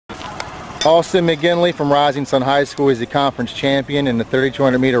Austin McGinley from Rising Sun High School is the conference champion in the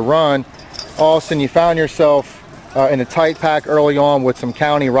 3,200 meter run. Austin, you found yourself in a tight pack early on with some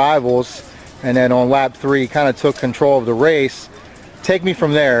county rivals, and then on lap 3 kind of took control of the race. Take me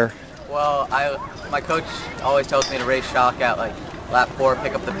from there. Well, my coach always tells me to race shock at like lap 4,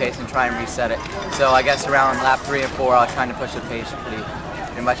 pick up the pace and try and reset it. So I guess around lap 3 and 4 I was trying to push the pace pretty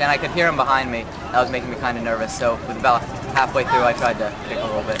much, and I could hear him behind me. That was making me kind of nervous, so with about halfway through I tried to pick a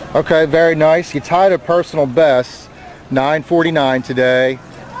little bit. Okay, very nice. You tied a personal best, 9:49 today.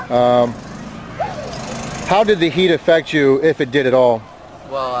 How did the heat affect you, if it did at all?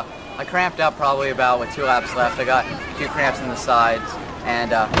 Well, I cramped up probably about with 2 laps left. I got a few cramps in the sides,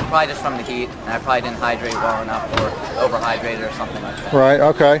 and probably just from the heat, and I probably didn't hydrate well enough or overhydrated or something like that. Right,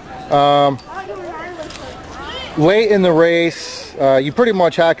 okay. Late in the race, you pretty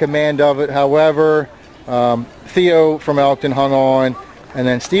much had command of it. However, Theo from Elkton hung on, and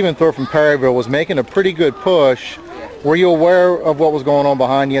then Stephen Thorpe from Perryville was making a pretty good push. Were you aware of what was going on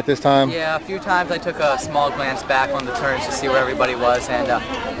behind you at this time? Yeah, a few times I took a small glance back on the turns to see where everybody was, and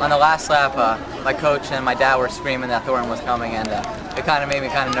on the last lap, my coach and my dad were screaming that Thornton was coming, and it kind of made me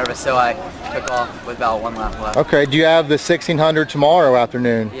kind of nervous, so I took off with about 1 lap left. Okay, do you have the 1600 tomorrow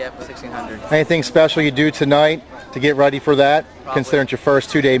afternoon? Yep, 1600. Anything special you do tonight to get ready for that, Probably. considering it's your first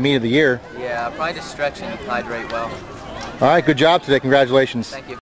 2-day meet of the year? Yeah, probably just stretch and hydrate well. All right, good job today. Congratulations. Thank you.